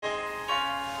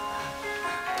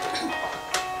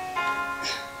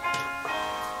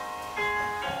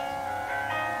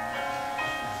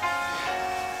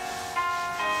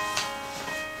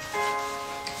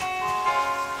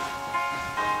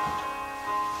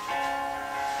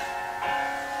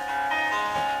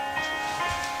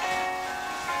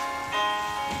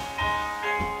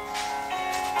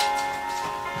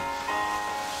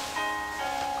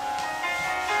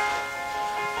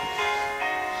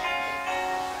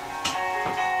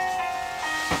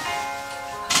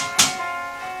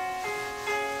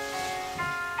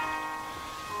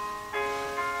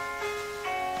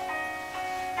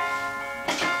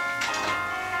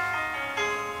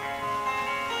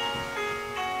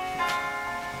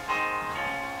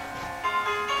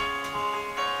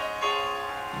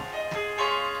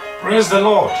Praise the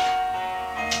Lord.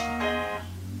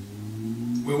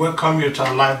 We welcome you to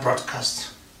our live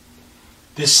broadcast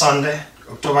this Sunday,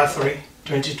 October 3,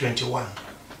 2021.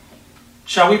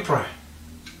 Shall we pray?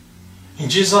 In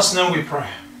Jesus' name we pray.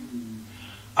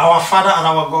 Our Father and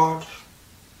our God,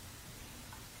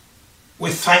 we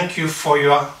thank you for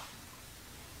your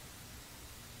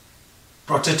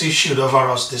protective shield over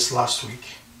us this last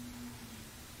week.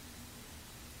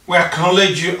 We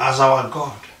acknowledge you as our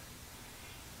God,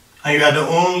 and you are the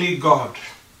only God,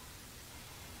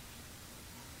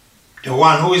 the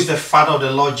one who is the Father of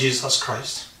the Lord Jesus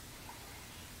Christ,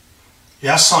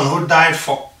 your Son who died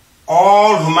for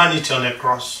all humanity on the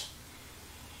cross,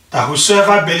 that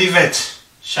whosoever believeth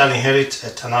shall inherit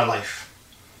eternal life.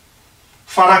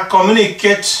 Father,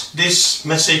 communicate this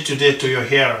message today to your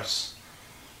hearers,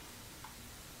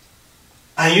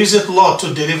 and use it, Lord,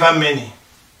 to deliver many.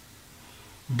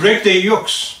 Break the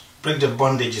yokes, break the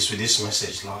bondages with this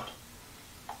message, Lord.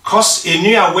 Cause a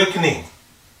new awakening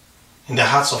in the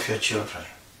hearts of your children.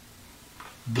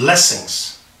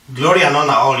 Blessings, glory and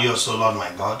honor all yours, O Lord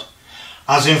my God,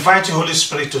 as we invite the Holy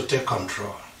Spirit to take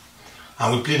control.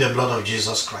 And we plead the blood of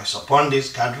Jesus Christ upon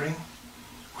this gathering,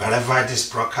 wherever this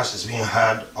broadcast is being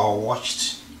heard or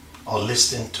watched or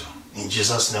listened to. In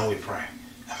Jesus' name we pray.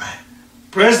 Amen.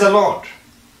 Praise the Lord.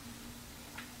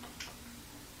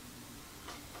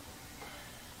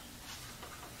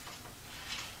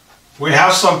 We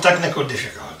have some technical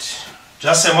difficulty.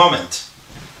 Just a moment.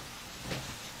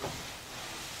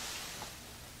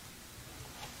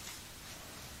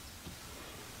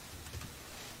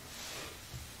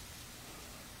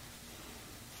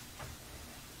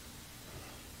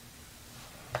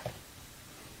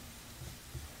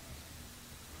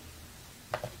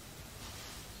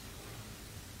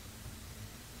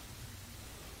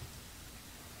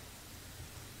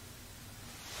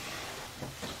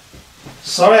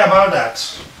 Sorry about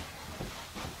that.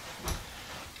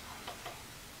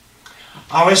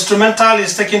 Our instrumental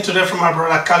is taken today from our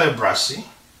brother Caleb Brassi.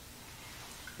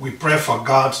 We pray for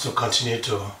God to continue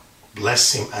to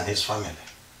bless him and his family.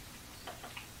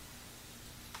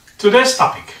 Today's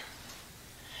topic: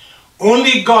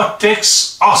 only God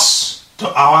takes us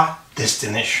to our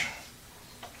destination.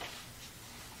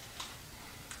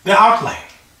 The outline.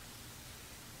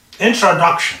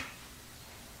 Introduction.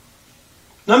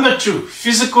 Number 2,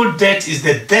 physical death is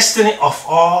the destiny of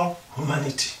all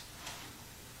humanity,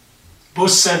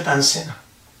 both saint and sinner.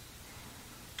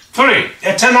 3,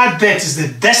 eternal death is the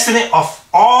destiny of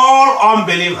all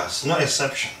unbelievers, no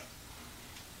exception.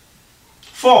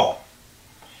 4,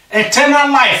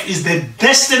 eternal life is the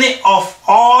destiny of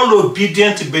all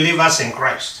obedient believers in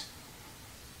Christ.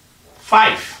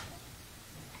 5,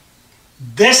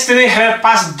 destiny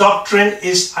helpers doctrine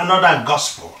is another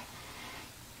gospel.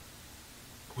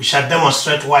 We shall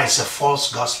demonstrate why it's a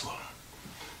false gospel.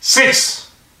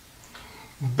 6,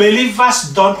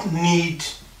 believers don't need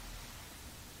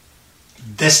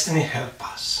destiny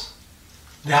helpers.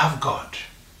 They have God.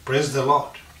 Praise the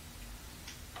Lord.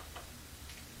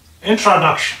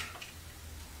 Introduction.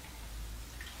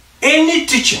 Any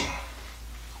teaching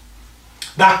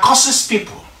that causes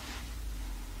people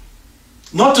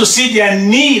not to see their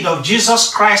need of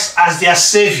Jesus Christ as their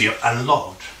Savior and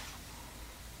Lord,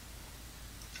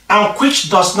 and which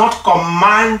does not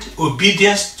command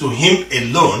obedience to him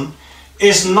alone,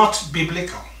 is not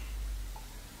biblical.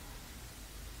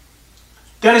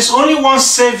 There is only one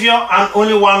Savior and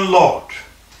only one Lord,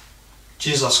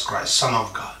 Jesus Christ, Son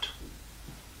of God.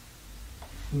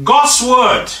 God's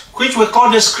word, which we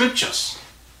call the scriptures,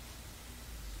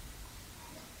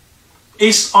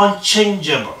 is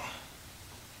unchangeable.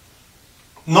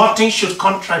 Nothing should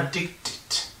contradict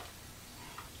it.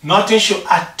 Nothing should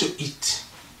add to it.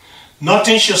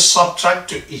 Nothing should subtract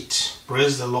to it.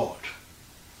 Praise the Lord.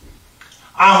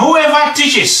 And whoever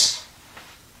teaches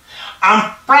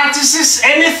and practices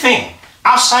anything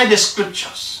outside the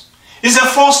scriptures is a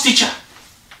false teacher.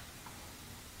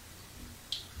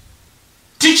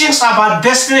 Teachings about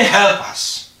destiny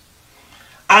helpers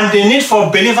and the need for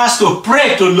believers to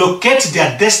pray to locate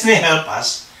their destiny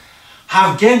helpers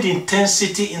have gained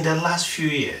intensity in the last few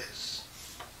years.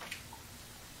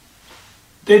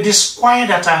 The disquiet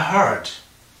that I heard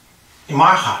in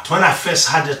my heart when I first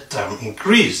had it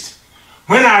increased,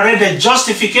 when I read the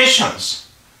justifications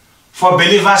for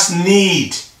believers'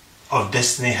 need of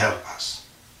destiny helpers.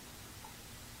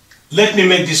 Let me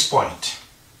make this point.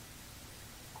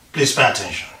 Please pay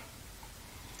attention.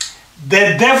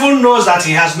 The devil knows that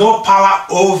he has no power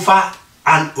over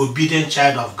an obedient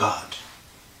child of God.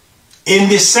 In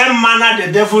the same manner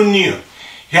the devil knew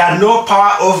he had no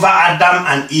power over Adam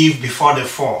and Eve before the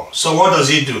fall. So what does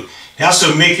he do? He He has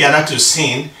to make the other to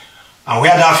sin, and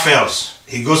where that fails,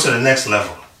 he goes to the next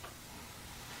level.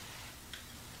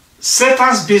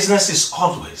 Satan's business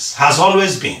has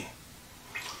always been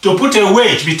to put a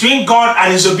wedge between God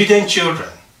and his obedient children.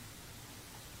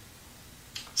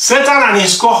 Satan and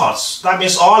his cohorts, that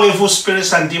means all evil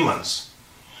spirits and demons,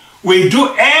 will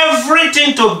do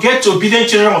everything to get obedient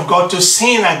children of God to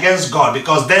sin against God,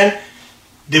 because then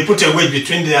they put a wedge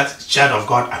between the child of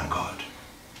God and God.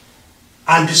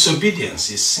 And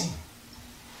disobedience is sin.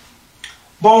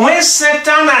 But when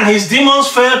Satan and his demons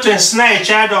fail to ensnare a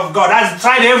child of God, has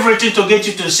tried everything to get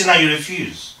you to sin and you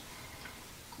refuse,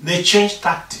 they change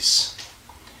tactics.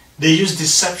 They use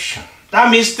deception.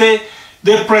 That means they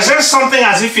present something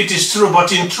as if it is true,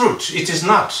 but in truth, it is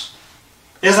not.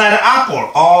 It's like the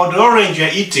apple or the orange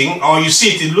you're eating, or you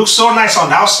see it, it looks so nice on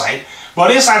the outside,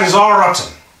 but inside is all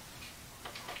rotten.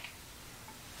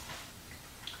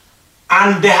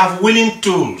 And they have willing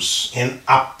tools in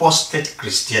apostate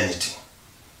Christianity.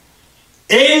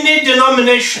 Any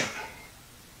denomination,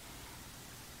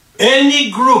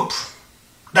 any group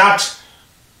that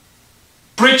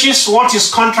preaches what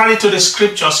is contrary to the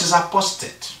scriptures is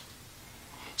apostate.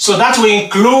 So that will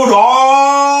include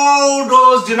all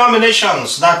those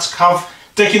denominations that have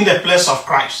taken the place of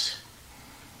Christ,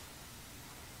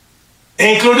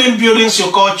 including buildings you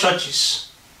call churches.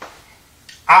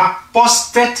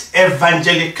 Apostate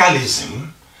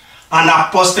evangelicalism and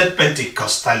apostate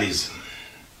Pentecostalism.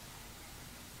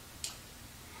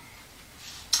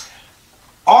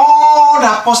 All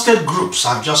the apostate groups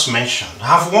I've just mentioned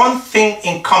have one thing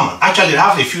in common. Actually, they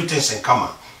have a few things in common.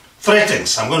 3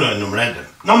 things. I'm going to enumerate them.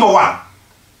 Number 1,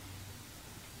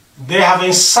 they have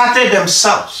inserted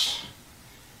themselves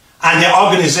and their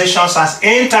organizations as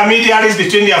intermediaries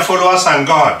between their followers and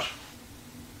God.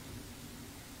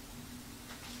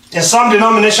 In some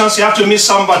denominations, you have to meet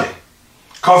somebody,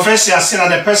 confess your sin,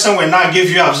 and the person will now give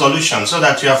you absolution so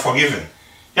that you are forgiven.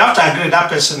 You have to agree that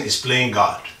person is playing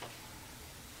God.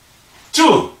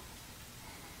 2,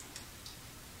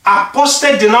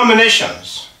 apostate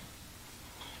denominations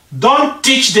don't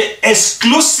teach the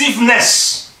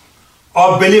exclusiveness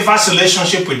of believers'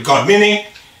 relationship with God, meaning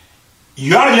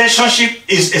your relationship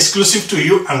is exclusive to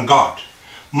you and God.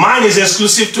 Mine is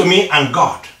exclusive to me and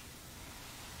God,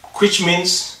 which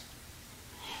means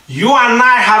you and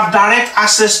I have direct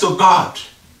access to God.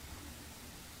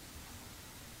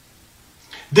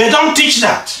 They don't teach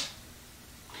that.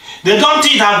 They don't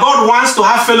teach that God wants to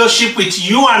have fellowship with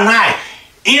you and I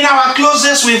in our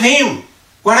closeness with Him.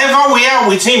 Wherever we are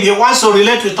with Him, He wants to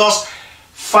relate with us,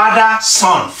 father,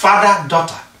 son, father,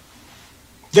 daughter.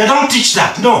 They don't teach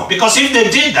that, no, because if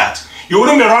they did that, you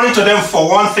wouldn't be running to them for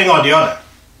one thing or the other.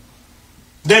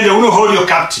 Then they wouldn't hold you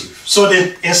captive. So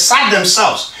they insert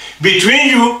themselves between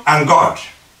you and God.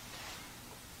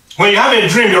 When you have a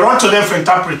dream, you run to them for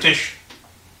interpretation.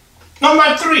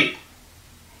 Number 3,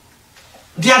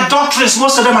 their doctrines,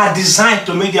 most of them are designed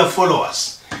to make their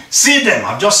followers see them,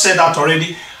 I've just said that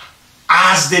already,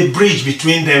 as the bridge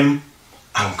between them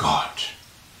and God.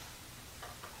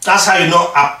 That's how you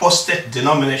know apostate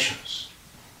denominations.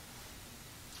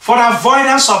 For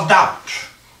avoidance of doubt,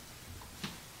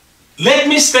 let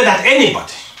me state that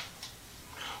anybody,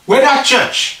 whether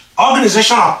church,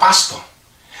 organization, or pastor,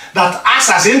 that acts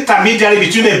as intermediary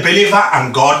between a believer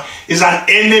and God is an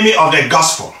enemy of the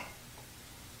gospel.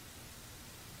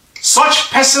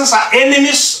 Such persons are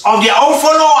enemies of their own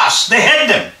followers. They hate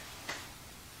them.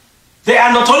 They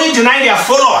are not only denying their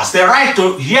followers the right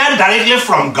to hear directly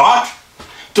from God,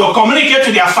 to communicate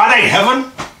to their Father in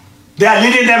heaven, they are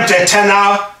leading them to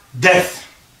eternal death.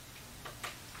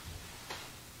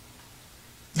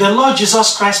 The Lord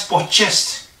Jesus Christ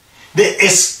purchased the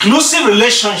exclusive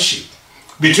relationship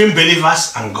between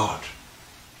believers and God.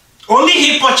 Only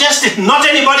He purchased it, not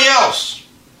anybody else.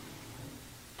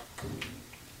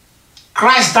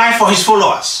 Christ died for His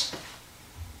followers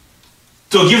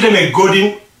to give them a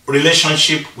golden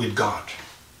relationship with God.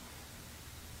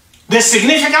 The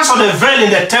significance of the veil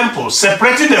in the temple,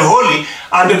 separating the holy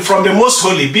and from the most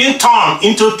holy, being torn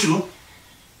into two,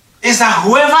 is that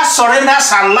whoever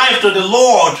surrenders her life to the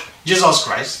Lord Jesus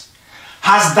Christ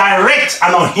has direct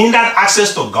and unhindered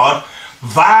access to God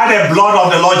via the blood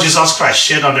of the Lord Jesus Christ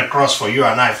shed on the cross for you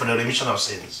and I for the remission of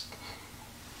sins.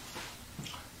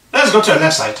 Let's go to the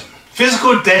next item.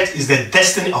 Physical death is the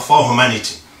destiny of all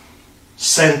humanity.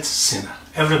 Sent sinner.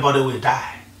 Everybody will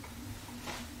die.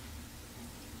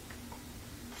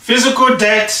 Physical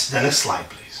death. The next slide,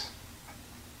 please.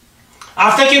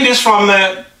 I've taken this from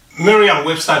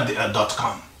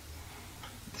Merriam-Webster.com.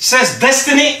 It says,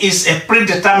 destiny is a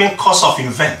predetermined course of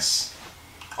events,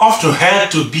 often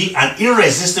held to be an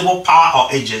irresistible power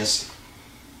or agency.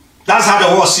 That's how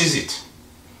the world sees it.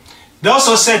 They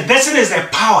also said destiny is a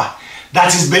power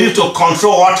that is believed to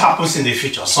control what happens in the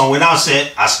future. Some will now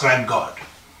say, ascribe God.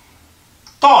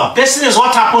 Third, destiny is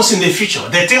what happens in the future.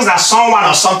 The things that someone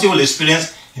or something will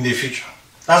experience in the future.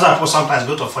 That's why people sometimes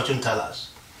go to fortune tellers.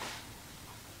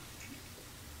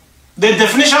 The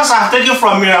definitions I've taken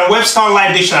from Merriam-Webster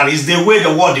Online Dictionary is the way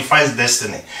the world defines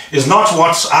destiny. It's not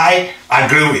what I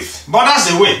agree with. But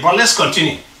that's the way. But let's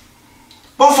continue.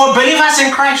 But for believers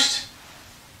in Christ,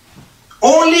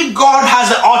 only God has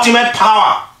the ultimate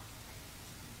power.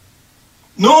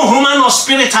 No human or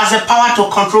spirit has the power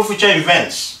to control future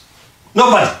events.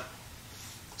 Nobody.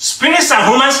 Spirits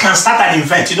and humans can start an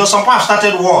event. You know, some people have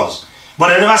started wars, but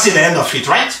they never see the end of it,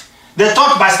 right? They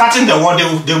thought by starting the war, they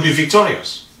will be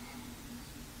victorious.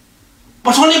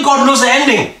 But only God knows the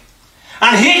ending.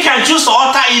 And He can choose to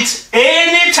alter it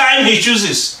anytime He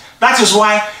chooses. That is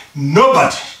why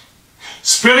nobody,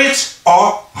 spirit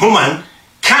or human,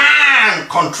 can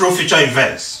control future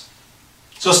events.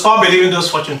 So stop believing those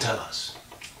fortune tellers.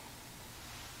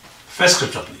 First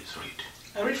scripture, please read.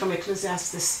 I read from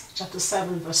Ecclesiastes chapter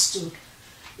 7 verse 2.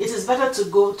 It is better to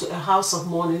go to a house of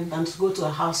mourning than to go to a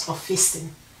house of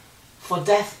feasting. For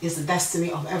death is the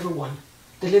destiny of everyone.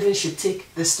 The living should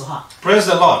take this to heart. Praise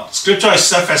the Lord. Scripture is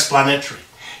self-explanatory.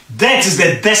 Death is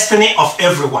the destiny of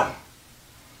everyone.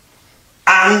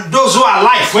 And those who are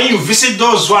alive, when you visit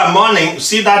those who are mourning,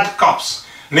 see that corpse.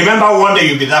 Remember, one day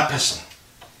you'll be that person.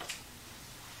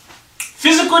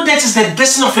 Physical death is the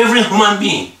destiny of every human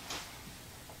being.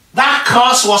 That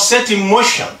curse was set in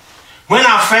motion when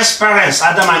our first parents,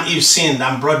 Adam and Eve, sinned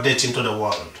and brought death into the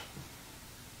world.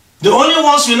 The only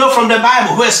ones we know from the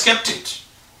Bible who escaped it.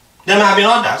 There may have been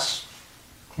others,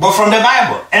 but from the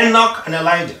Bible, Enoch and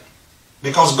Elijah,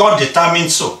 because God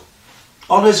determined so.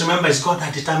 Always remember, it's God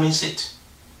that determines it.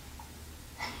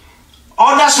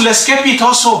 Others will escape it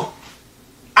also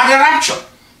at the rapture,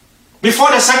 before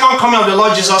the second coming of the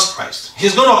Lord Jesus Christ.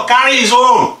 He's going to carry His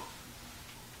own.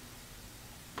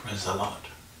 Praise the Lord.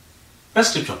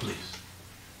 First scripture, please.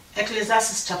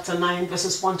 Ecclesiastes chapter 9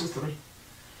 verses 1 to 3.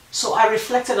 So I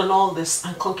reflected on all this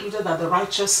and concluded that the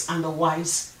righteous and the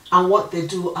wise and what they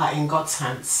do are in God's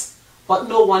hands. But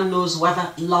no one knows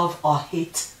whether love or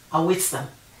hate awaits them.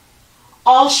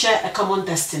 All share a common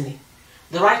destiny.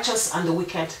 The righteous and the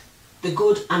wicked, the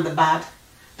good and the bad,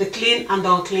 the clean and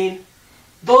the unclean,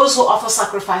 those who offer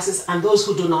sacrifices and those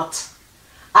who do not.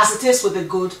 As it is with the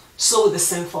good, so with the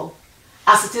sinful.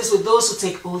 As it is with those who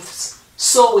take oaths,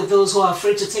 so with those who are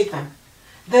afraid to take them.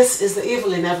 This is the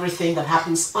evil in everything that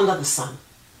happens under the sun.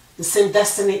 The same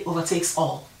destiny overtakes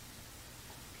all.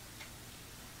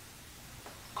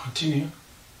 Continue.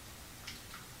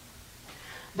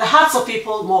 The hearts of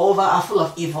people, moreover, are full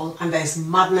of evil, and there is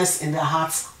madness in their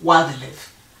hearts while they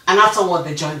live. And afterward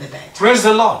they join the dead. Praise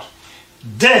the Lord.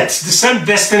 Death, the same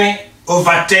destiny,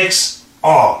 overtakes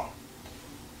all.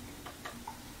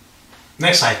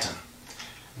 Next item.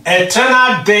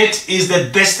 Eternal death is the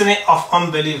destiny of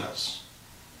unbelievers.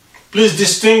 Please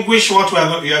distinguish what you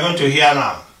are going to hear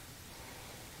now.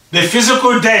 The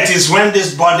physical death is when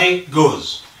this body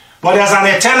goes. But there's an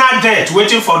eternal death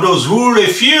waiting for those who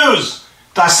refuse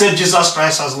to accept Jesus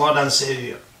Christ as Lord and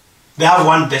Savior. They have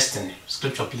one destiny.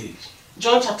 Scripture, please.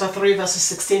 John chapter 3 verses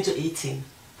 16 to 18.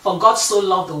 For God so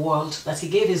loved the world that He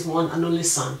gave His one and only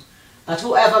Son, that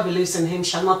whoever believes in Him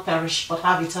shall not perish but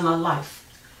have eternal life.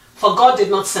 For God did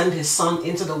not send His Son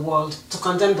into the world to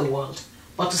condemn the world,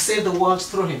 but to save the world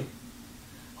through Him.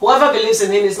 Whoever believes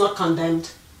in Him is not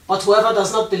condemned, but whoever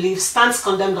does not believe stands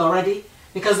condemned already,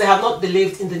 because they have not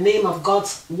believed in the name of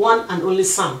God's one and only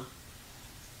Son.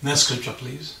 Next scripture,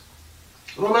 please.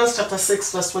 Romans chapter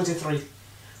 6 verse 23.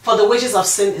 For the wages of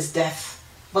sin is death,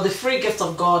 but the free gift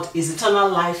of God is eternal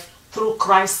life through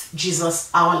Christ Jesus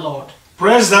our Lord.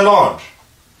 Praise the Lord.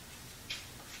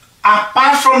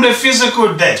 Apart from the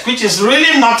physical death, which is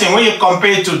really nothing when you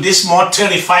compare it to this more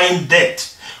terrifying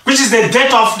death, which is the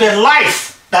death of the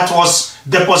life that was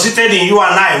deposited in you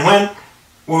and I when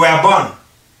we were born.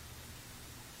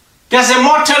 There's a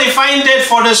more terrifying death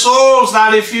for the souls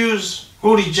that refuse,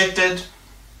 who rejected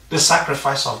the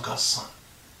sacrifice of God's Son.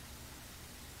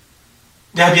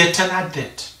 There will be eternal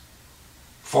death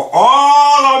for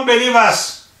all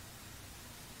unbelievers.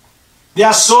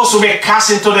 Their souls will be cast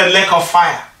into the lake of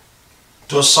fire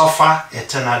to suffer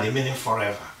eternally, meaning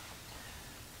forever.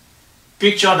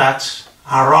 Picture that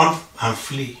and run and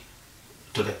flee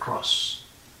to the cross.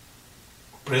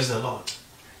 Praise the Lord.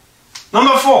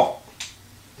 Number 4.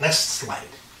 Next slide.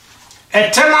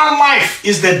 Eternal life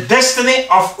is the destiny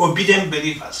of obedient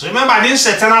believers. Remember, I didn't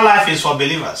say eternal life is for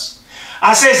believers.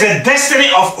 I say it's the destiny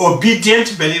of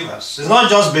obedient believers. It's not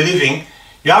just believing.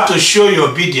 You have to show your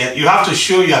obedience. You have to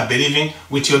show you are believing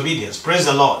with your obedience. Praise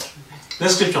the Lord.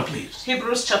 Next scripture, please.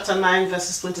 Hebrews chapter 9,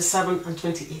 verses 27 and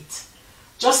 28.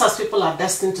 Just as people are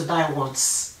destined to die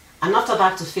once, and after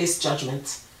that to face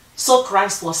judgment, so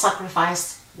Christ was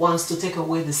sacrificed once to take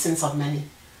away the sins of many.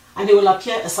 And he will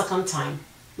appear a second time,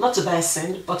 not to bear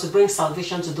sin, but to bring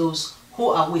salvation to those who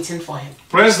are waiting for him.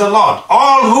 Praise the Lord.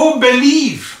 All who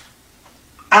believe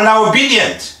and are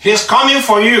obedient, he is coming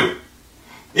for you.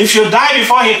 If you die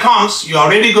before he comes, you're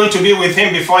already going to be with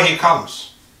him before he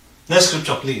comes. Next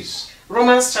scripture, please.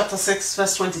 Romans chapter 6,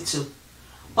 verse 22.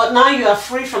 But now you are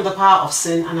free from the power of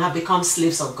sin and have become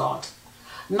slaves of God.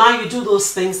 Now you do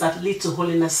those things that lead to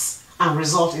holiness and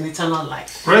result in eternal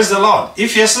life. Praise the Lord.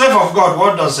 If you're a slave of God,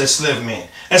 what does a slave mean?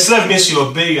 A slave means you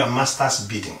obey your master's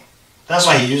bidding. That's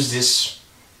why he used this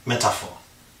metaphor.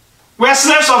 We're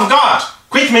slaves of God,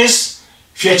 which means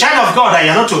if you're a child of God and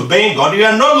you're not obeying God, you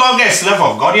are no longer a slave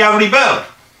of God, you have rebelled.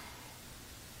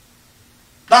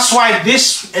 That's why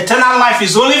this eternal life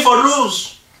is only for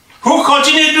those who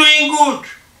continue doing good.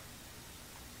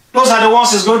 Those are the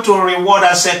ones he's going to reward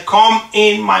and say, come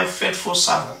in, my faithful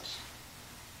servant,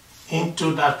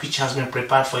 into that which has been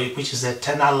prepared for you, which is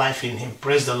eternal life in him.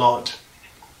 Praise the Lord.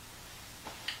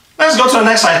 Let's go to the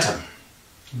next item.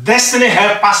 Destiny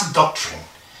helpers doctrine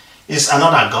is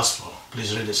another gospel.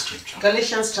 Please read the scripture.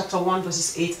 Galatians chapter 1,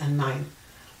 verses 8 and 9.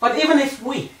 But even if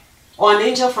we or an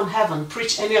angel from heaven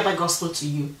preach any other gospel to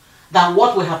you than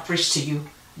what we have preached to you,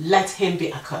 let him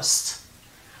be accursed.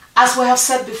 As we have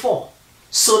said before,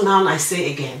 so now I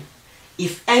say again,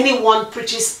 if anyone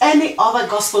preaches any other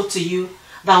gospel to you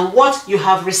than what you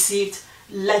have received,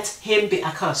 let him be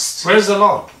accursed. Praise the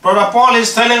Lord. Brother Paul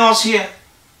is telling us here,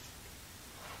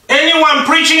 anyone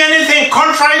preaching anything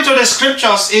contrary to the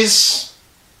scriptures is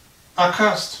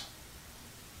accursed.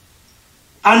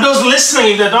 And those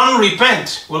listening, if they don't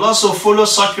repent, will also follow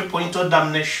such people into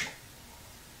damnation.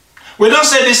 We don't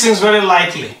say these things very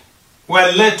lightly.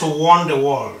 We're led to warn the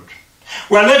world.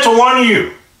 We're led to warn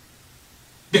you.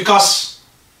 Because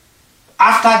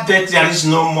after death, there is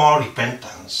no more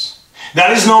repentance.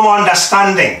 There is no more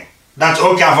understanding that,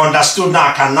 okay, I've understood now,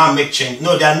 I can now make change.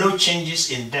 No, there are no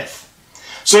changes in death.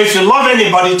 So if you love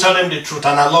anybody, tell them the truth.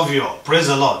 And I love you all. Praise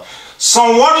the Lord.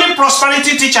 Some worldly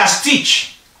prosperity teachers teach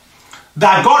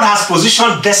that God has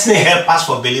positioned destiny helpers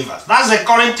for believers. That's the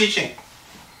current teaching.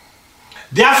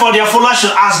 Therefore, their followers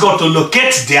should ask God to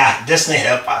locate their destiny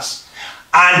helpers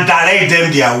and direct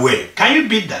them their way. Can you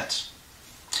beat that?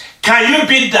 Can you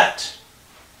beat that?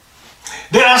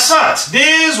 They assert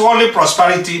these worldly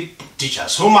prosperity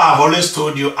teachers, whom I have always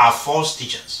told you are false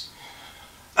teachers,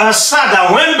 assert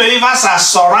that when believers are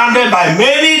surrounded by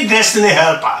many destiny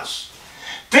helpers,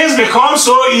 things become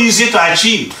so easy to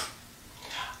achieve.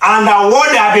 And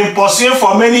what they have been pursuing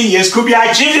for many years could be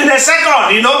achieved in a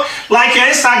second, you know, like your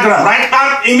Instagram, right?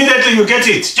 And immediately you get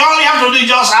it. All you have to do is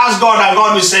just ask God and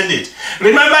God will send it.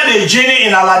 Remember the genie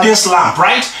in Aladdin's lamp,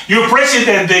 right? You press it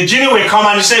and the genie will come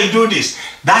and you say, do this.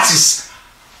 That is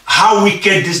how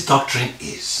wicked this doctrine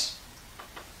is.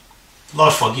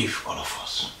 Lord, forgive all of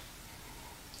us.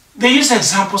 They use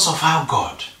examples of how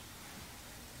God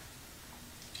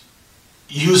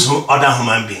use other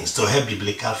human beings to help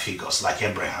biblical figures like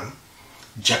Abraham,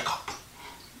 Jacob,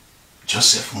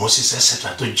 Joseph, Moses,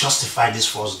 etc. to justify this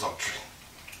false doctrine.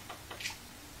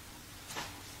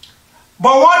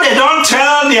 But what they don't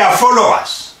tell their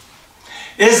followers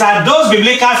is that those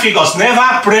biblical figures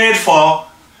never prayed for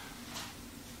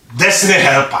destiny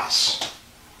helpers.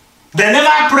 They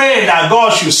never prayed that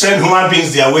God should send human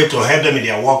beings their way to help them in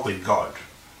their walk with God.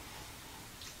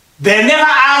 They never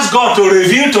asked God to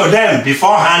reveal to them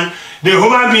beforehand the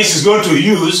human beings is going to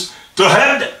use to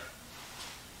help them.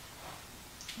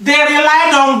 They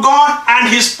relied on God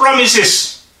and his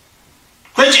promises,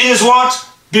 which is what?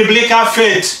 Biblical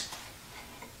faith.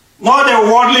 Not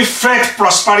the worldly faith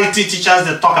prosperity teachers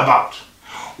they talk about.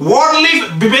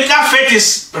 Worldly biblical faith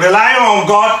is relying on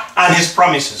God and his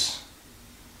promises.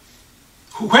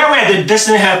 Where were the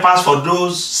destiny helpers for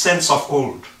those saints of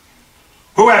old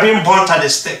who were being burnt at the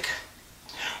stake?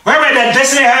 Where were the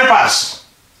destiny helpers?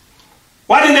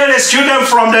 Why didn't they rescue them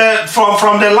from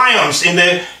the lions in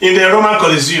the Roman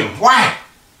Colosseum? Why?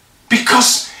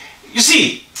 Because, you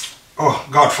see, oh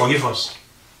God forgive us.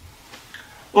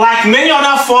 Like many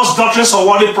other false doctrines of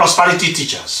worldly prosperity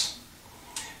teachers,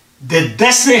 the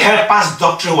destiny helpers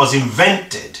doctrine was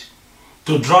invented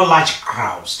to draw large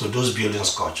crowds to those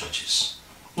buildings called churches.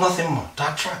 Nothing more,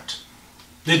 to attract.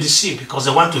 They deceive because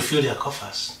they want to fill their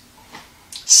coffers.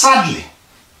 Sadly,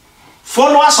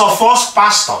 followers of false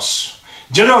pastors,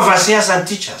 general overseers and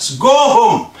teachers go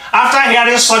home after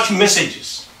hearing such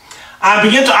messages and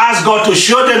begin to ask God to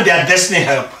show them their destiny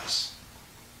helpers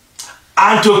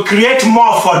and to create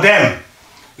more for them.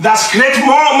 That's create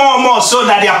more so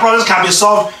that their problems can be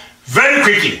solved very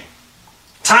quickly.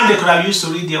 Time they could have used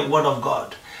to read the Word of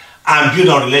God and build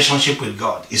a relationship with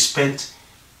God is spent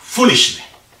foolishly.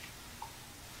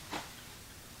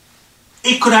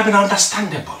 It could have been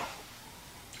understandable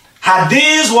had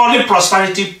these worldly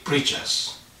prosperity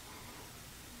preachers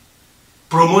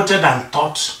promoted and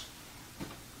taught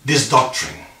this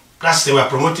doctrine. That's they were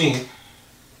promoting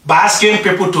by asking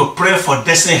people to pray for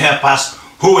destiny helpers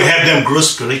who will help them grow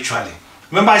spiritually.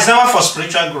 Remember, it's never for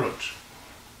spiritual growth.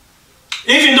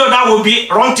 Even though that would be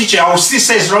wrong teaching, I would still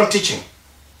say it's wrong teaching.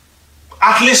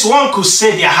 At least one could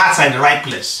say their hearts are in the right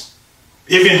place,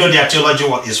 even though their theology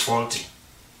is faulty.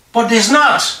 But there's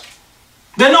not.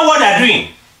 They know what they're doing.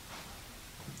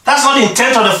 That's not the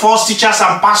intent of the false teachers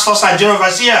and pastors and general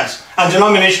overseers and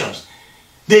denominations.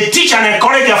 They teach and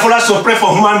encourage their followers to pray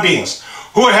for human beings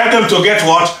who will help them to get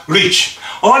what? Rich.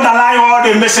 Underlying all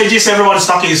the messages everybody's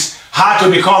talking is how to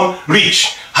become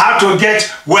rich, how to get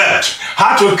wealth,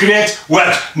 how to create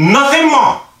wealth. Nothing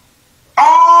more.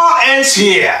 All ends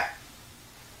here.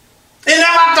 It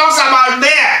never talks about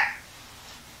there.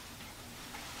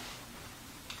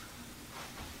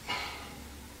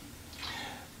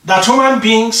 That human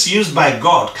beings used by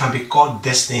God can be called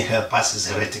destiny helpers is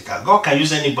heretical. God can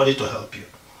use anybody to help you.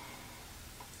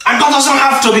 And God doesn't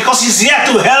have to, because He's here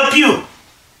to help you.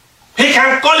 He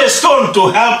can call a stone to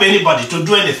help anybody to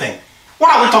do anything.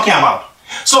 What are we talking about?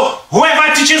 So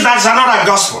whoever teaches that is another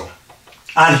gospel,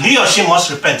 and he or she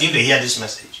must repent if they hear this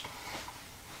message.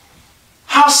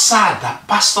 How sad that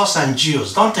pastors and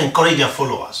Jews don't encourage their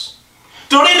followers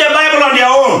to read the Bible on their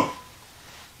own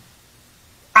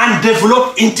and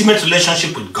develop intimate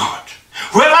relationship with God.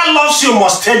 Whoever loves you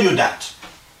must tell you that.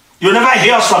 You'll never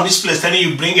hear us from this place telling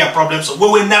you bring your problems. We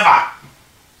will never.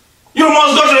 You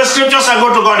must go to the scriptures and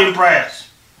go to God in prayers.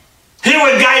 He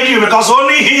will guide you because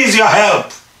only He is your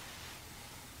help.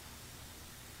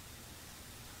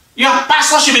 Your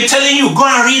pastor should be telling you, go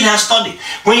and read and study.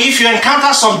 If you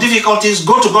encounter some difficulties,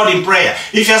 go to God in prayer.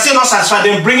 If you're still not satisfied,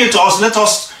 then bring it to us. Let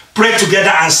us pray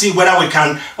together and see whether we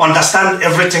can understand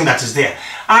everything that is there.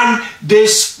 And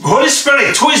this Holy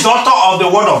Spirit, who is the author of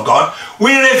the Word of God,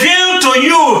 will reveal to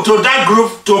you, to that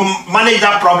group, to manage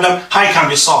that problem, how it can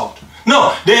be solved.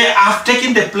 No, they have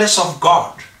taken the place of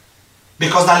God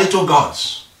because they're little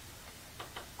gods.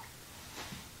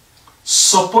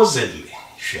 Supposedly,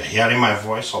 if you're hearing my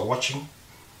voice or watching,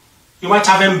 you might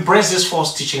have embraced this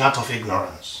false teaching out of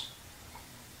ignorance.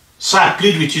 So I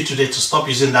plead with you today to stop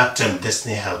using that term,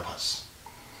 destiny helpers,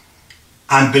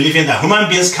 and believing that human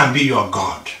beings can be your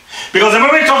God. Because the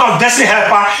moment you talk of destiny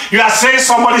helper, you are saying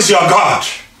somebody's your God.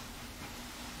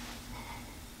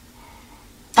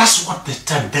 That's what the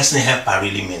term destiny helper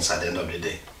really means at the end of the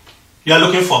day. You are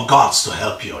looking for gods to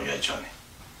help you on your journey.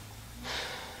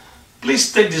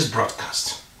 Please take this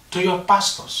broadcast to your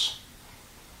pastors,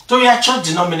 to your church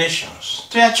denominations,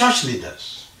 to your church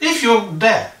leaders. If you're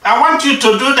there, I want you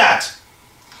to do that.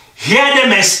 Hear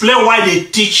them explain why they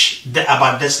teach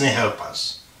about destiny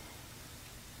helpers.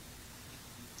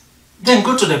 Then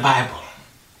go to the Bible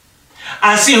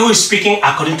and see who is speaking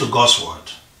according to God's word.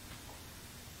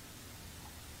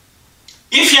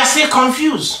 If you are still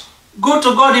confused, go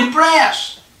to God in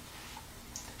prayers.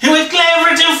 He will clear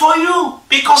everything for you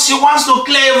because He wants to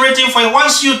clear everything for you. He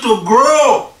wants you to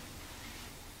grow.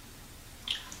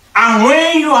 And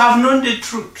when you have known the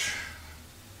truth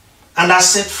and are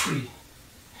set free,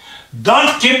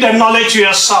 don't keep the knowledge to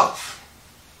yourself.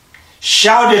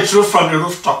 Shout the truth from the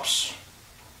rooftops.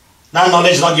 That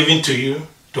knowledge is not given to you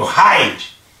to hide.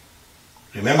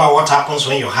 Remember what happens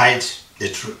when you hide the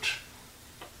truth.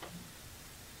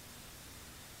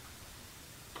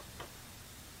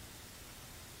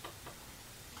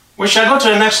 We shall go to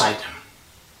the next item.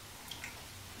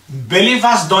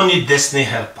 Believers don't need destiny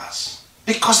helpers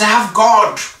because they have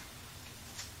God.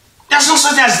 There's no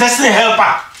such thing as destiny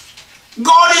helper.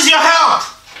 God is your help.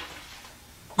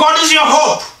 God is your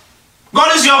hope.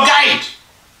 God is your guide.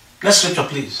 Next scripture,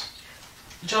 please.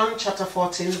 John chapter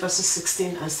 14, verses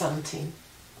 16 and 17.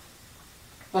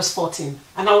 Verse 14.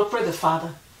 And I will pray the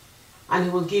Father, and He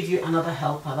will give you another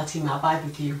helper, that He may abide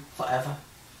with you forever.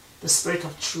 The Spirit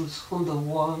of truth, whom the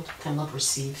world cannot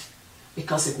receive,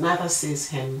 because it neither sees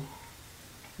Him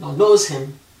nor knows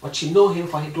Him, but you know Him,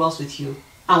 for He dwells with you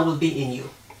and will be in you.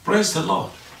 Praise the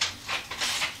Lord.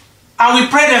 And we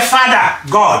pray the Father,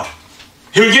 God.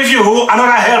 He will give you who?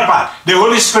 Another helper. The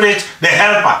Holy Spirit, the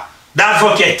helper, the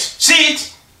advocate. See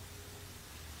it?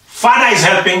 Father is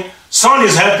helping, Son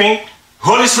is helping,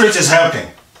 Holy Spirit is helping.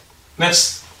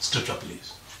 Next scripture,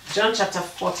 please. John chapter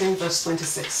 14, verse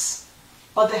 26.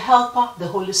 But the Helper, the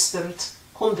Holy Spirit,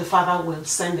 whom the Father will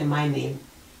send in my name,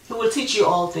 he will teach you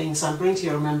all things and bring to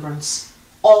your remembrance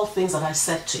all things that I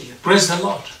said to you. Praise the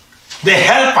Lord. The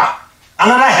Helper,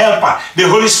 another Helper, the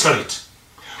Holy Spirit,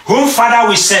 whom Father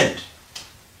will send,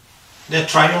 the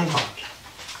triune God,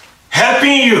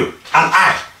 helping you and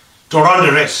I to run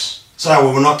the race so that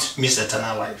we will not miss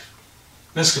eternal life.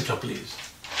 Next scripture, please.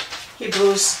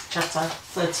 Hebrews chapter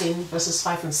 13, verses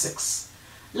 5 and 6.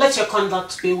 Let your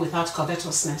conduct be without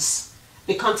covetousness.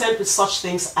 Be content with such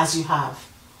things as you have.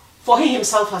 For he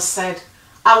himself has said,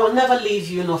 I will never leave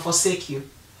you nor forsake you.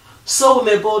 So we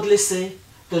may boldly say,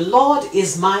 the Lord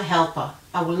is my helper.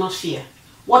 I will not fear.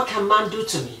 What can man do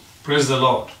to me? Praise the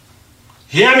Lord.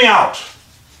 Hear me out.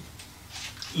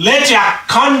 Let your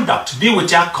conduct be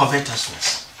without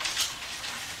covetousness.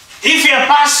 If you're a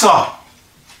pastor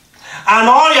and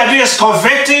all you're doing is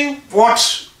coveting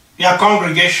what your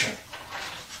congregation,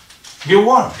 be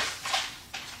warned.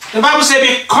 The Bible says,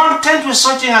 be content with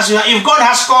something as you are. If God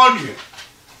has called you,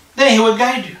 then he will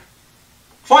guide you.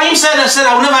 For him said,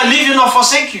 I will never leave you nor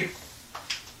forsake you.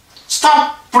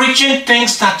 Stop preaching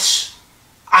things that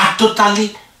are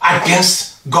totally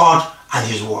against God and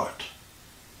his word.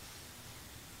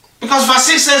 Because verse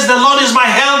 6 says, the Lord is my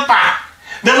helper.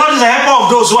 The Lord is the helper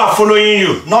of those who are following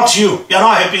you, not you. You are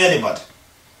not helping anybody.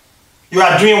 You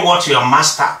are doing what your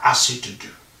master asks you to do.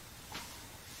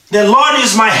 The Lord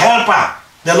is my helper.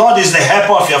 The Lord is the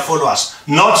helper of your followers,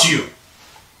 not you.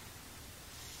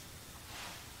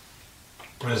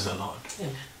 Praise the Lord.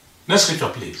 Amen. Next scripture,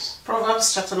 please.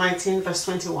 Proverbs chapter 19, verse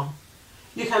 21.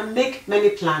 You can make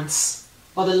many plans,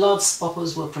 but the Lord's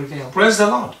purpose will prevail. Praise the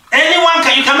Lord.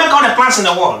 You can make all the plans in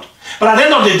the world, but at the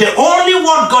end of the day, only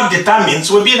what God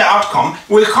determines will be the outcome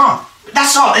will come.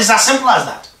 That's all. It's as simple as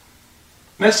that.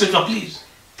 Next scripture, please.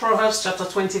 Proverbs chapter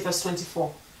 20, verse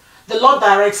 24. The Lord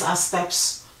directs our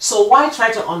steps, so why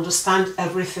try to understand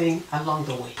everything along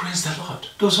the way? Praise the Lord.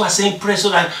 Those who are saying praise so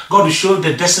that God will show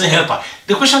the destiny helper.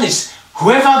 The question is,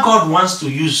 whoever God wants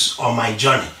to use on my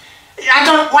journey,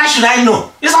 why should I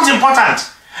know? It's not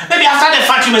important. Maybe after the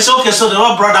fact you may say, okay, so the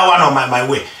Lord brought that one on my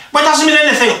way. But it doesn't mean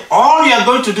anything. All you are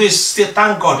going to do is say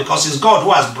thank God, because it's God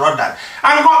who has brought that.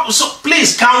 And God, so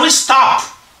please, can we stop?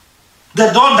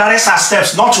 The Lord directs our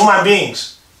steps, not human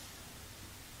beings.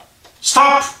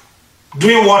 Stop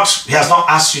doing what he has not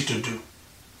asked you to do.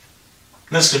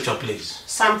 Next scripture, please.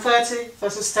 Psalm 30,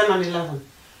 verses 10 and 11.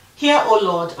 Hear, O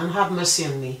Lord, and have mercy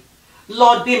on me.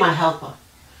 Lord, be my helper.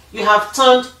 You have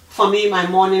turned for me my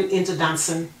mourning into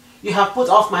dancing. You have put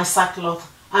off my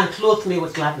sackcloth and clothed me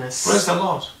with gladness. Praise the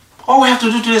Lord. All we have to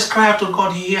do today is cry out to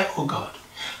God, hear, O God.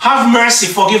 Have mercy,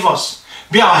 forgive us.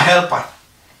 Be our helper.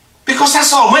 Because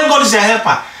that's all. When God is your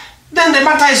helper, then the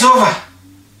matter is over.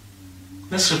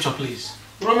 Next scripture, please.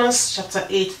 Romans chapter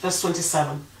 8, verse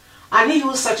 27. And he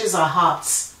who searches our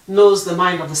hearts knows the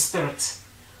mind of the Spirit,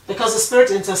 because the Spirit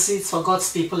intercedes for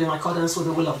God's people in accordance with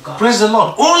the will of God. Praise the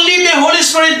Lord. Only the Holy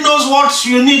Spirit knows what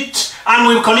you need and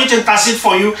will continue to intercede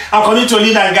for you and continue to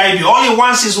lead and guide you. All he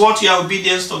wants is what your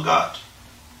obedience to God.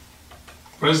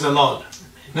 Praise the Lord.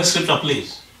 Next scripture,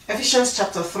 please. Ephesians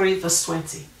chapter 3, verse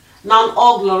 20. Now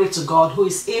all glory to God, who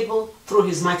is able through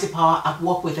his mighty power at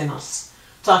work within us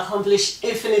to accomplish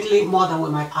infinitely more than we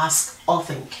might ask or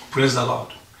think. Praise the Lord.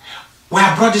 We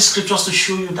have brought these scriptures to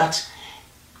show you that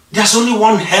there's only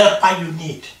one helper you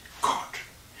need, God.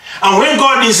 And when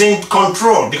God is in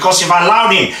control, because you've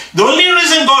allowed him, the only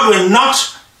reason God will not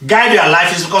guide your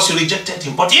life is because you rejected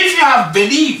him. But if you have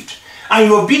believed and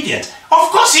you're obedient, of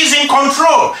course he's in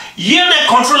control. Yield the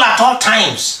control at all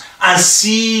times and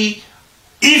see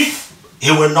if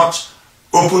he will not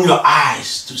open your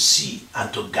eyes to see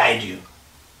and to guide you.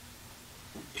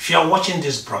 If you are watching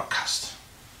this broadcast,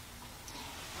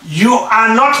 you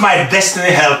are not my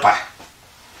destiny helper.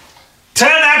 Tell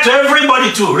that to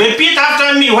everybody too. Repeat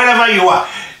after me wherever you are.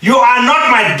 You are not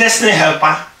my destiny helper,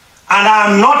 and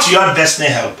I am not your destiny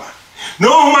helper.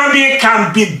 No human being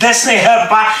can be destiny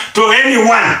helper to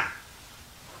anyone.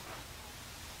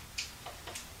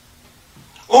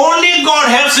 Only God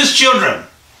helps his children.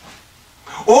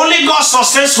 Only God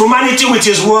sustains humanity with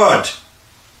his word.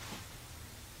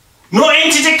 No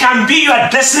entity can be your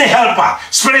destiny helper,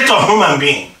 spirit or human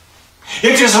being.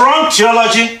 It is wrong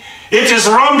theology. It is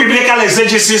wrong biblical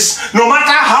exegesis. No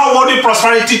matter how worldly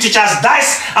prosperity teachers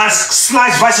dice and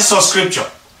slice verses of scripture.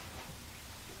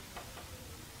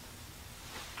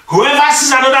 Whoever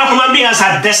sees another human being as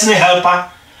a destiny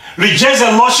helper rejects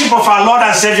the lordship of our Lord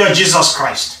and Savior Jesus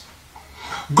Christ.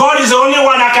 God is the only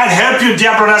one that can help you,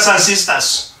 dear brothers and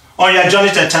sisters, on your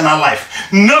journey to eternal life.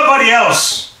 Nobody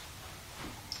else.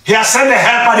 He has sent the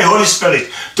helper, the Holy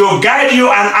Spirit, to guide you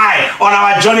and I on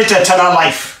our journey to eternal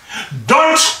life.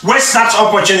 Don't waste that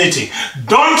opportunity.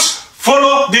 Don't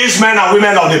follow these men and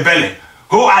women of the belly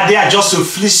who are there just to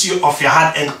fleece you of your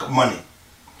hard-earned money.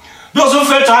 Those who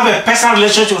fail to have a personal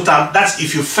relationship with our, that's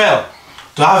if you fail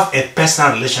to have a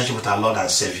personal relationship with our Lord and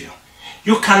Savior,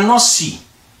 you cannot see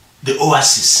the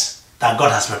oasis that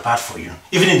God has prepared for you,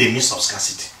 even in the midst of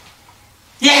scarcity.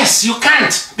 Yes, you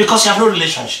can't because you have no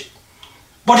relationship.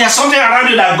 But there's something around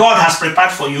you that God has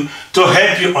prepared for you to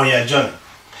help you on your journey.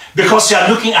 Because you are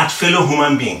looking at fellow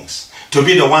human beings to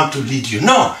be the one to lead you.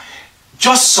 No,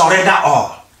 just surrender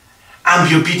all and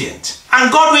be obedient.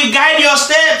 And God will guide your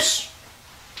steps.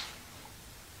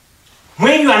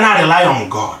 When you and I rely on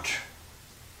God,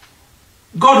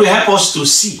 God will help us to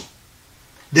see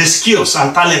the skills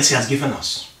and talents He has given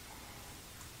us.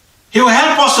 He will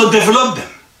help us to develop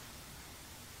them.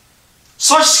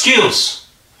 Such skills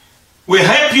will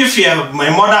help you if you are a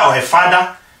mother or a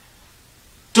father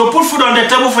to put food on the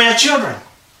table for your children.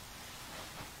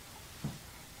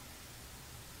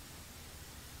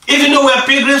 Even though we are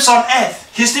pilgrims on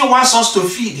earth, He still wants us to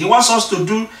feed. He wants us to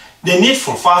do the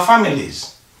needful for our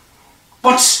families.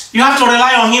 But you have to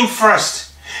rely on Him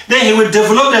first. Then He will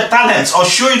develop the talents or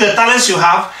show you the talents you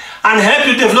have and help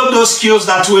you develop those skills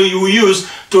that you will use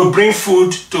to bring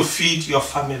food to feed your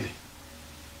family.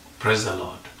 Praise the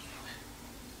Lord.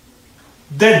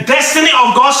 The destiny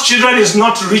of God's children is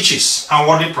not riches and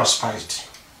worldly prosperity.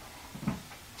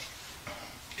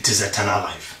 It is eternal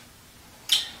life.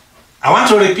 I want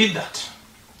to repeat that.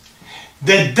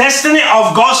 The destiny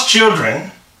of God's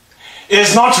children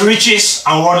is not riches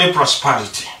and worldly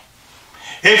prosperity.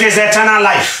 It is eternal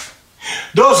life.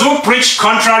 Those who preach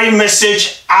contrary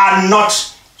message are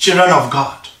not children of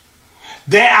God.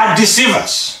 They are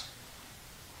deceivers.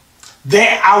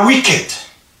 They are wicked.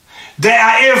 They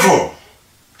are evil.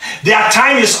 Their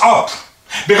time is up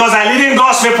because they're leading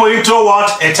God's people into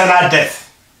what? Eternal death.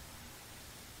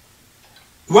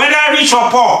 Whether rich or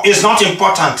poor is not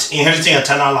important in inheriting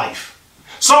eternal life.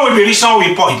 Some will be rich, some will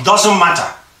be poor. It doesn't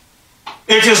matter.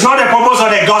 It is not the purpose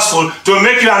of the gospel to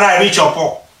make you and I rich or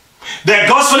poor. The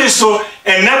gospel is to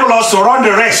enable us to run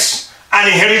the race and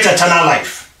inherit eternal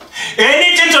life.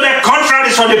 Anything to the contrary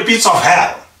is from the pits of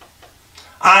hell.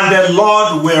 And the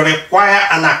Lord will require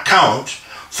an account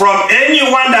from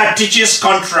anyone that teaches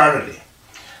contrarily.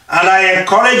 And I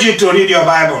encourage you to read your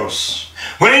Bibles.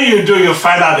 When you do, you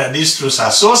find out that these truths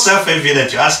are so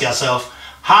self-evident. You ask yourself,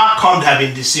 how come they have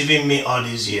been deceiving me all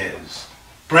these years?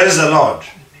 Praise the Lord.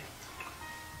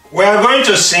 We are going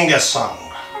to sing a song.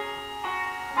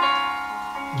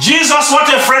 Jesus, what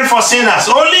a friend for sinners.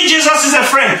 Only Jesus is a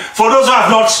friend for those who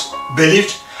have not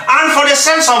believed and for the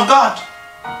saints of God.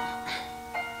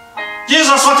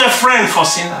 Jesus, what a friend for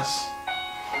sinners.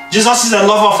 Jesus is the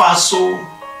love of our soul.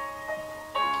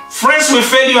 Friends will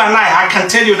fail you and I can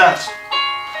tell you that.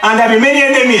 And there will be many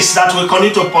enemies that will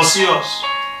continue to pursue us.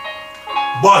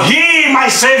 But He, my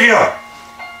Savior,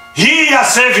 He, your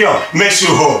Savior, makes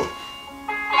you whole.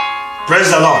 Praise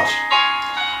the Lord.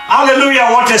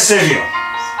 Hallelujah, what a Savior.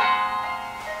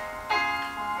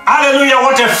 Hallelujah,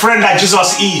 what a friend that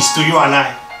Jesus is to you and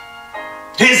I.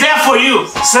 He's there for you,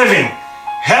 saving,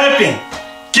 helping,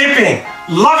 keeping,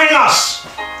 loving us.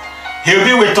 He'll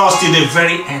be with us till the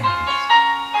very end.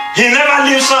 He never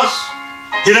leaves us.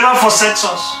 He never forsakes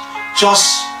us.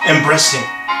 Just embrace Him.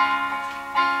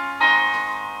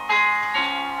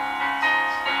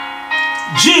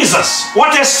 Jesus,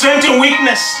 what a strength in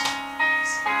weakness.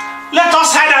 Let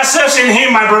us hide ourselves in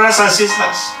Him, my brothers and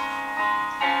sisters.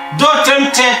 Though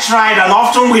tempted, tried, and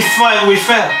often we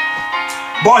fail.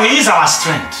 But He is our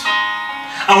strength.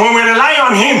 And when we rely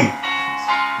on Him,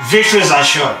 victory is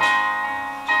assured.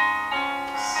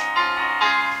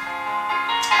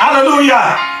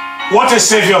 Hallelujah. What a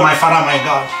Savior, my Father, my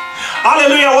God.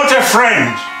 Hallelujah, what a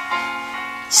friend.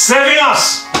 Saving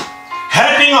us,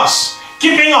 helping us,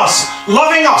 keeping us,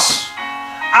 loving us,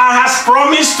 and has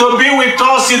promised to be with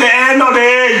us in the end of the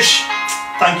age.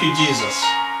 Thank you, Jesus.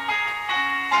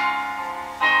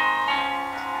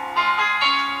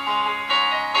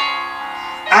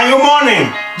 And your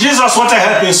morning, Jesus, what a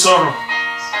help in sorrow.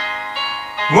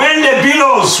 When the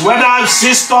billows, whether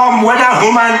sea storm, whether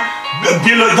human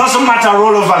billow, it doesn't matter,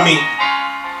 roll over me.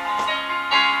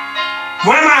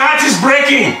 When my heart is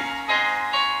breaking,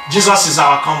 Jesus is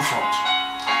our comfort.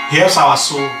 He helps our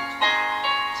soul.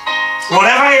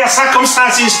 Whatever your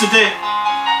circumstance is today,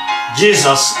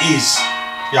 Jesus is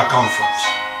your comfort.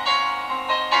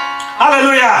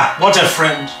 Hallelujah. What a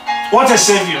friend. What a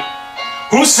Savior.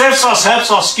 Who saves us, helps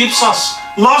us, keeps us,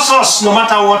 loves us no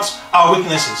matter what our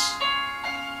weaknesses.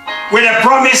 with a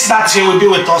promise that he will be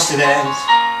with us to the end.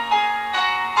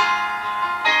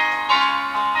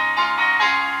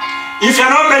 If you're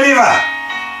not a believer,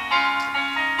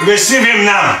 receive him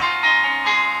now.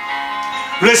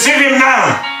 Receive him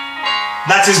now,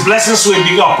 that his blessings will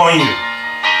be upon you.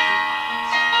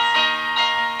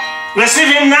 Receive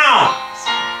him now,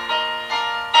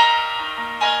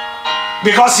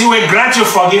 because he will grant you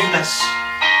forgiveness.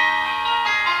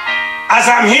 As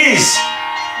I'm his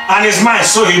and is mine,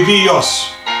 so he'll be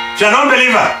yours. If you're not a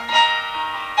believer,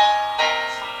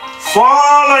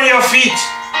 fall on your feet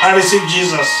and receive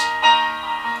Jesus.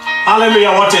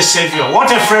 Hallelujah, what a Savior, what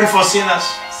a friend for sinners.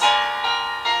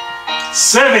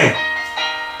 Saving,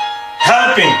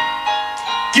 helping,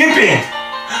 keeping,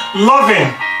 loving,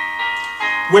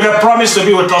 with a promise to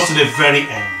be with us to the very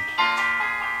end.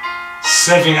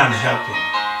 Saving and helping,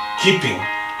 keeping,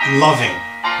 loving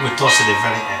with us to the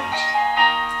very end.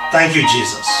 Thank you,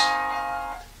 Jesus.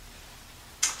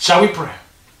 Shall we pray?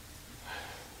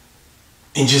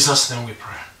 In Jesus' name we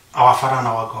pray. Our Father and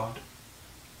our God,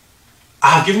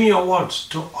 I have given your words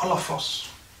to all of us.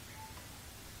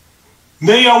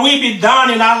 May your will be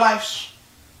done in our lives.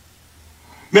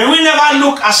 May we never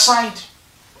look aside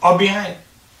or behind.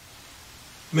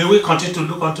 May we continue to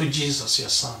look unto Jesus, your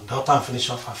Son, the author and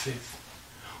finisher of our faith,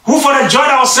 who for the joy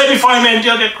that was set before him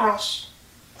endured the cross,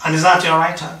 and is at your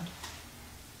right hand,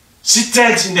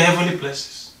 seated in the heavenly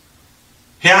places.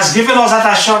 He has given us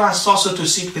that assurance also to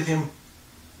sit with him.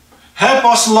 Help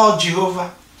us, Lord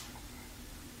Jehovah.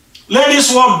 Let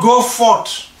this word go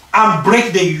forth and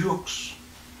break the yokes.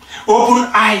 Open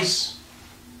eyes.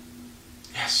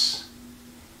 Yes.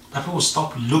 That we will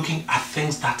stop looking at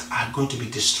things that are going to be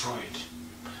destroyed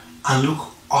and look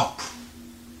up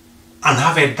and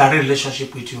have a direct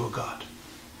relationship with you, O God.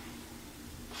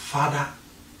 Father,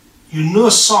 you know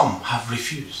some have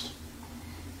refused.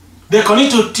 They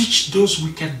continue to teach those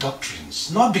wicked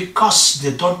doctrines, not because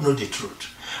they don't know the truth,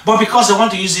 but because they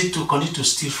want to use it to continue to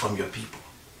steal from your people.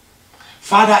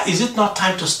 Father, is it not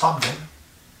time to stop them?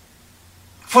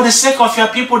 For the sake of your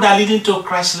people that are leading to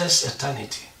Christless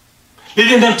eternity,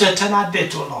 leading them to eternal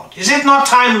death, O Lord. Is it not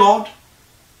time, Lord?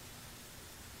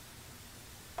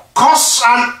 Cause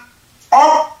an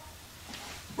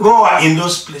uproar in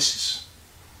those places.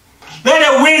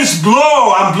 Let the winds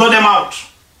blow and blow them out.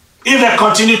 If they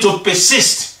continue to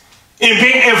persist in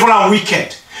being evil and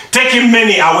wicked, taking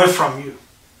many away from you.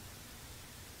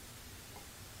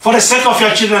 For the sake of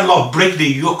your children, Lord, break the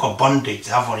yoke of bondage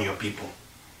you have on your people.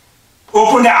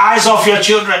 Open the eyes of your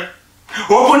children.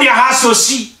 Open their hearts to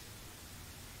see.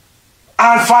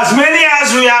 And for as many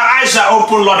as our eyes are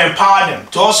open, Lord, empower them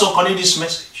to also continue this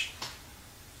message.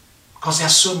 Because there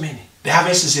are so many. The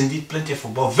harvest is indeed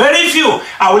plentiful, but very few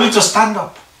are willing to stand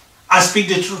up and speak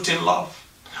the truth in love.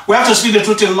 We have to speak the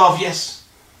truth in love, yes.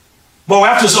 But we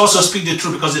have to also speak the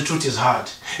truth because the truth is hard.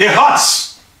 It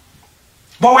hurts.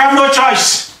 But we have no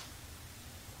choice.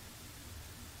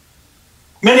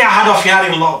 Many are hard of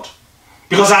hearing, Lord,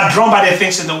 because they are drawn by the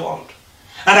things in the world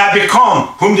and have become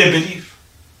whom they believe.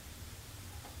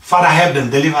 Father, help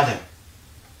them, deliver them,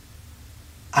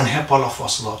 and help all of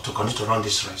us, Lord, to continue to run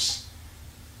this race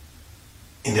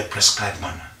in the prescribed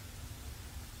manner.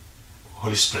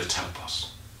 Holy Spirit, help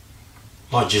us.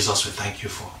 Lord Jesus, we thank you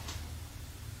for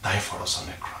dying for us on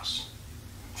the cross.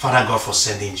 Father God, for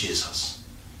sending Jesus.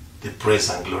 The praise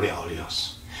and glory are all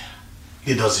yours.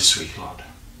 Lead us this week, Lord,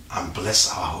 and bless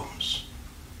our homes.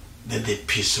 Let the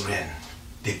peace reign,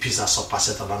 the peace that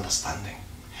surpasses all understanding.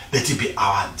 Let it be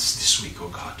ours this week, O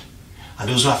God. And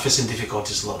those who are facing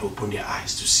difficulties, Lord, open their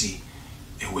eyes to see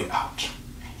a way out.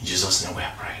 In Jesus' name we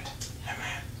have prayed.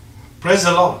 Amen. Praise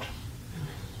the Lord.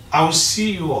 I will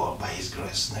see you all by His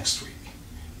grace next week.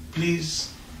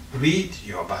 Please read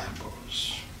your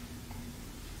Bibles.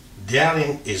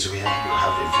 Therein is where you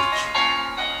have a victory.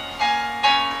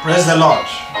 Praise the Lord.